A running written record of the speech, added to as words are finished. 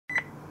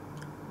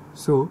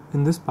So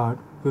in this part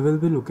we will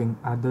be looking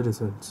at the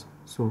results.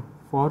 So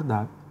for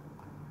that,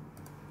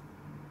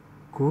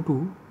 go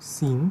to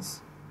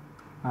scenes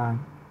and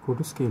go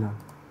to scalar.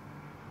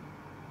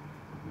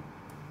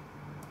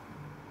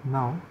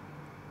 Now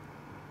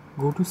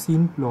go to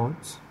scene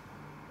plots,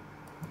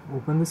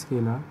 open the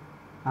scalar,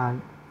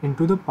 and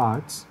into the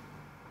parts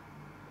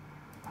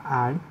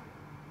add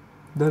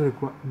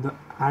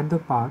the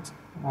parts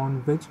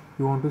on which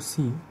you want to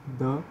see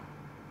the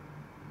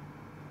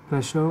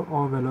pressure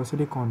or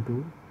velocity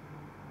contour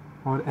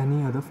or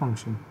any other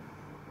function.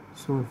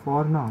 So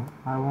for now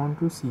I want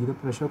to see the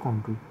pressure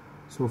contour.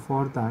 So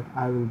for that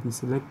I will be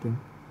selecting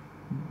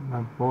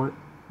my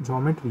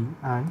geometry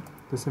and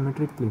the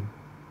symmetric plane.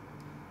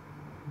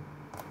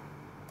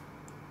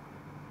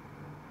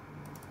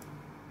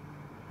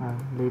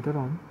 And later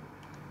on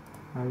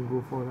I will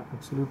go for the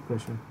absolute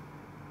pressure.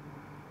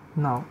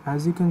 Now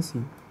as you can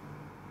see,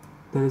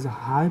 there is a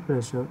high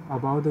pressure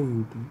above the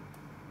UT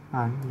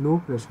and low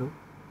pressure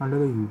under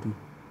the UT.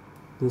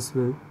 This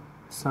will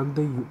suck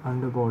the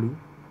underbody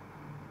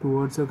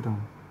towards the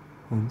ground,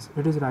 hence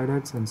it is right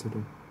height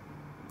sensitive.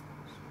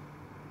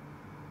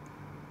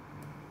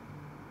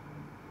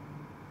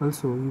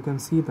 Also you can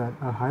see that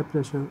a high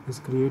pressure is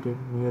created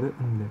near the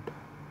inlet.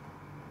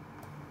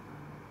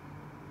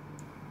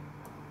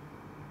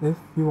 If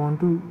you want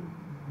to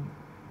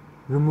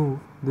remove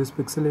this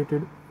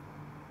pixelated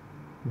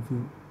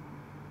view,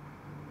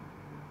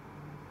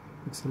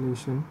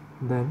 pixelation,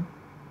 then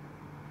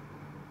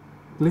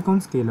click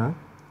on scalar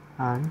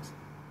and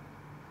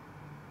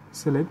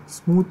select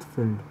smooth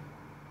filled.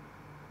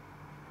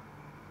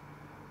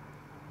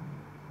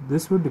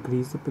 This would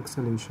decrease the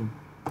pixelation,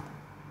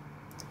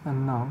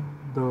 and now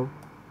the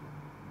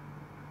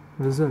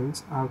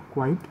results are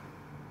quite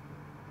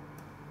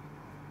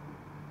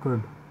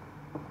good.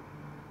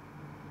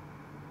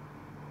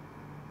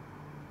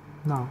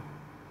 Now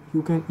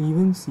you can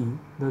even see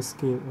the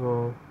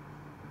scale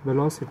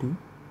velocity,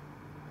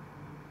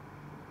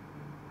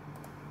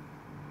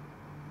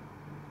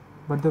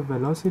 but the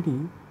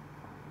velocity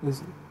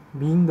is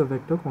being the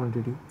vector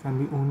quantity can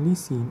be only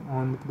seen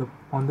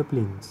on the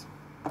planes.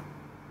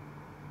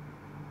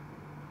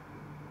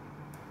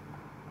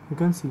 You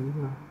can see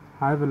the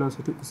high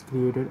velocity is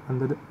created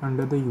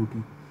under the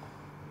UT.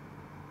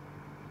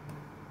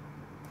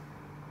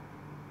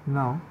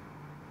 Now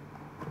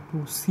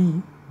to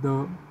see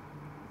the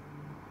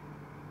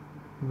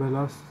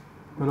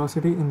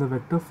velocity in the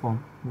vector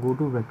form, go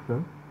to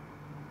vector,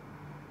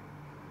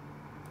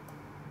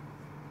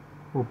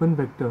 open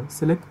vector,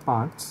 select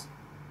parts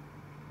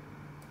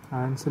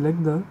and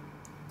select the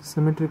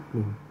symmetric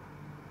plane.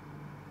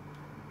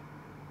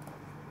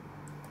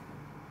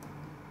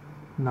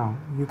 Now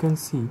you can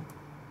see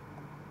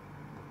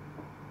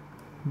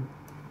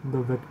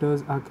the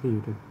vectors are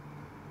created.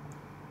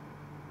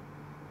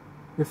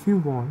 If you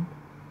want,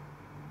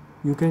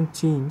 you can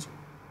change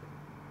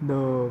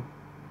the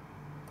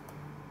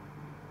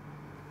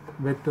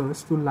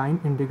vectors to line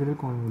integral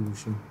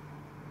convolution.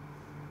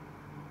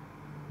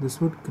 This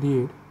would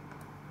create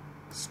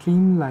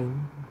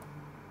streamline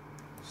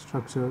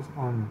structures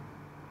on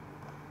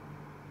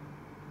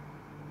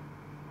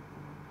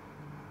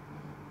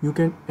it. You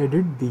can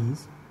edit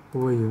these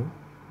over here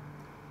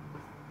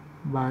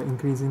by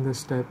increasing the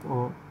step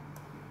or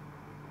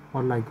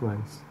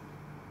likewise.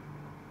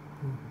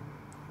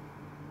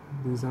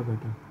 These are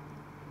better.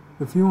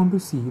 If you want to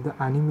see the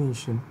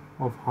animation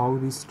of how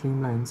these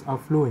streamlines are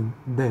flowing,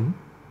 then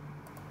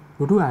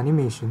go to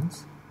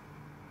animations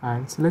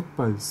and select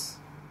pulse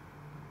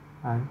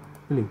and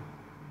play.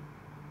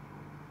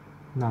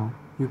 Now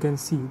you can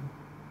see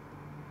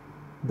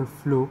the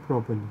flow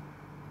properly.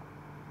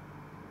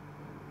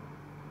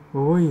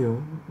 Over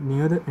here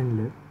near the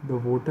inlet, the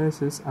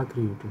vortices are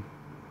created.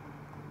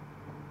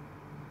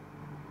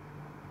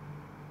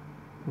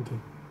 Okay,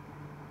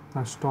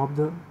 now stop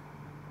the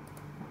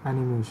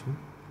animation.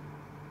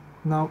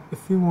 Now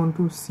if you want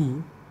to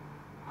see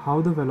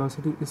how the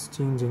velocity is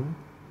changing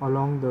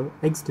along the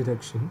x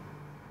direction,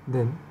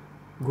 then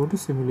go to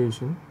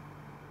simulation,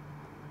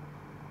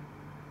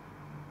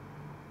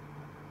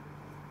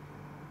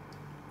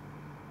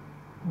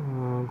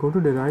 go to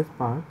derived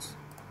parts,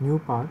 new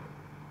part,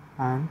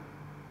 and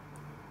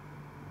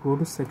go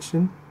to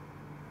section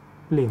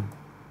plane.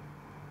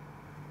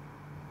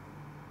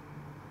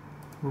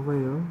 Over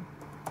here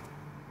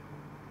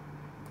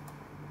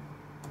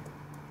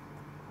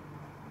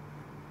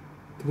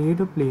create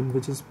a plane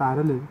which is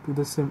parallel to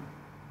the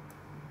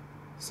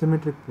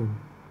symmetric plane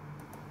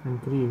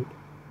and create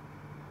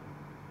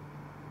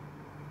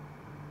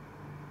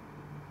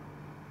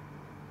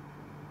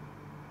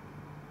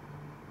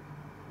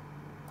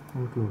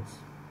and close.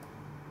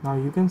 Now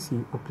you can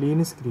see a plane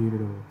is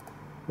created over.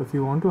 If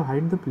you want to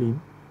hide the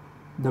plane,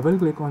 double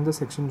click on the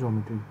section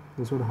geometry.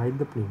 This would hide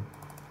the plane.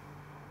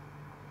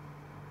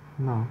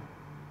 Now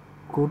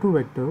go to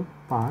vector,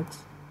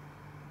 parts,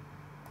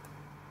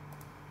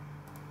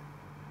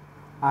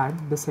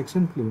 add the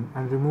section plane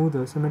and remove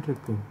the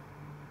symmetric plane.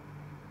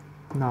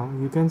 Now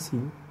you can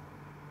see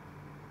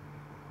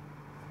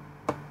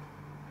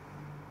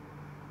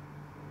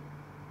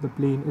the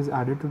plane is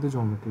added to the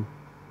geometry.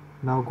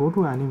 Now go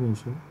to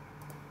animation,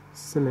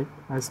 select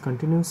as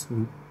continuous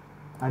sweep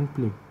and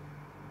play.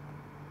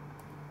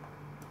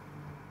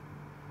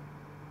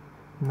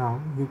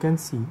 Now you can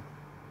see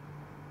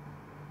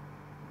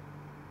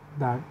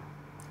that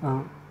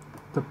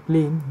the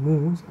plane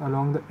moves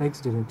along the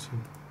x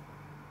direction.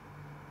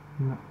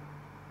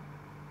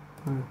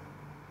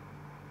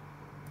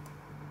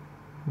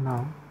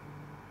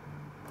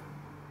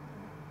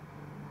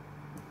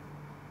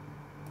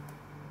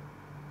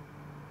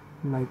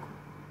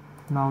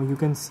 Now you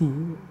can see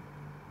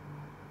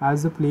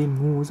as the plane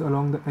moves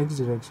along the x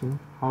direction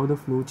how the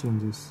flow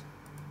changes.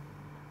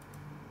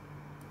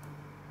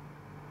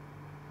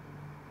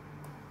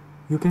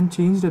 You can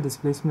change the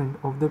displacement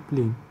of the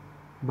plane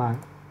by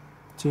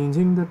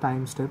changing the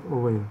time step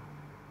over here.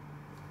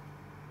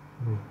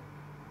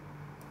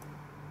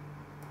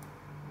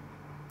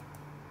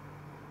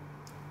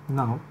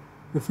 Now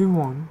if you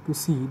want to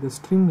see the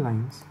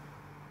streamlines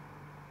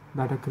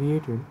that are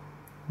created,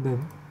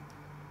 then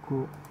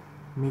go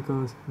make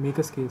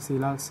a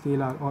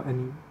scalar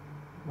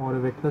or a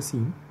vector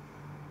scene.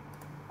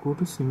 Go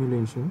to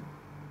simulation,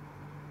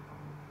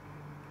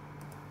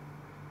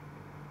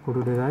 go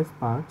to derive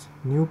parts,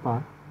 new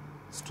part,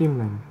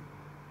 streamline,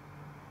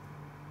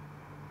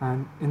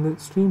 and in the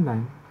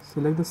streamline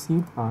select the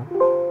seed part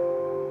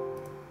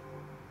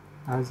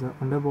as the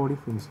underbody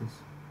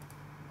faces.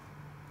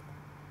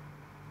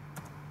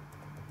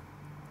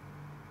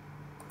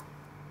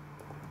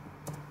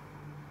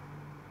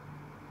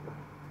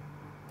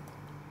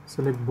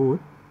 Select both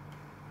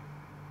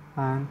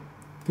and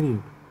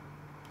create.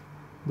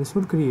 This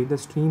would create the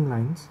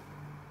streamlines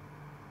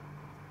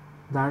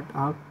that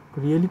are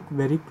really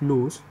very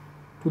close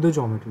to the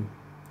geometry.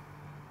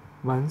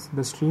 Once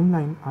the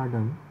streamline are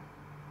done,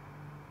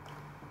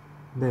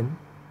 then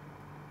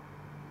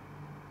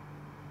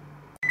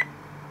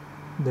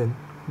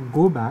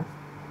go back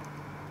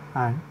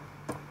and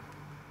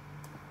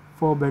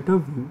for better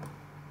view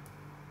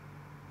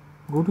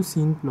go to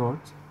scene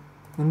plots,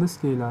 in the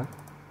scalar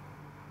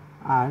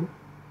add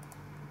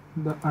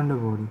the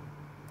underbody,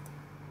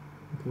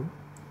 okay,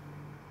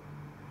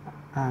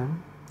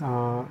 and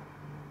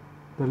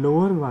the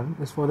lower one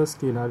is for the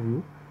scalar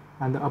view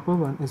and the upper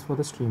one is for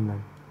the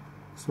streamline.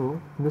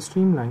 So in the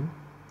streamline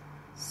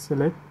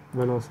select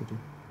velocity.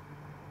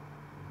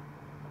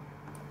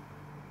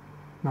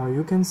 Now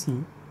you can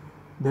see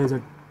there is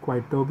a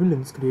quite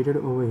turbulence created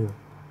over here,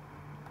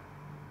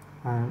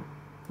 and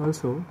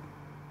also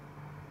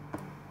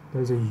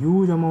there is a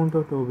huge amount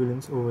of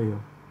turbulence over here.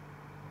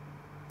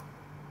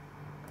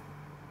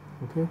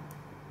 Okay,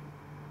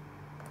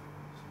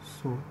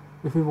 so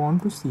if you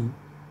want to see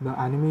the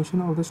animation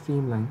of the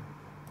streamline,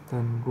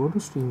 then go to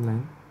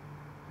streamline,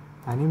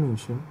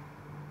 animation,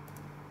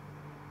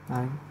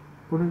 and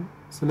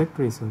select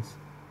tracers,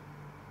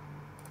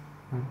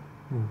 and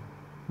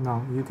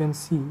now you can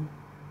see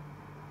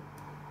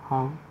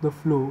how the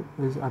flow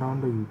is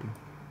around the UT.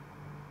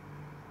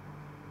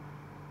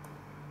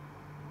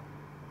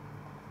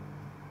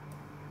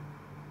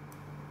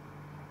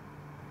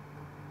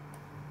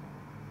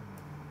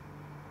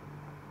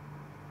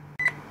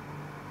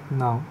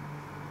 Now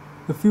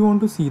if you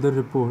want to see the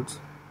reports,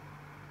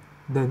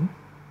 then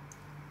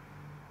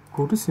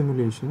go to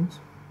simulations,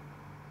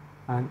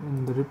 and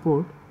in the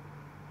report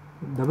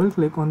double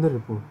click on the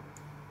report.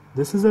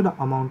 This is the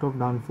amount of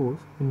downforce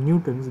in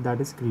newtons that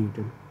is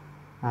created,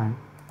 and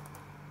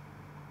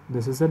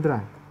this is the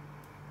drag.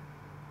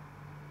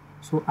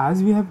 So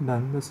as we have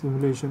done the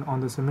simulation on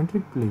the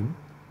symmetric plane,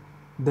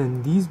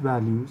 then these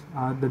values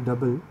are the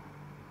double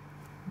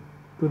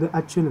to the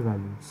actual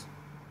values.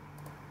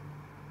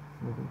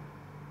 Okay.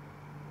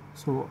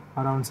 So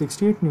around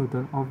 68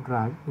 Newton of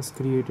drag is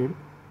created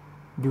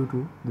due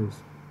to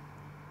this.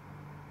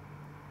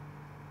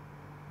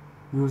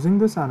 Using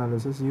this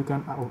analysis, you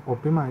can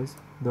optimize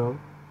the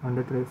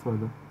undertray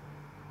further.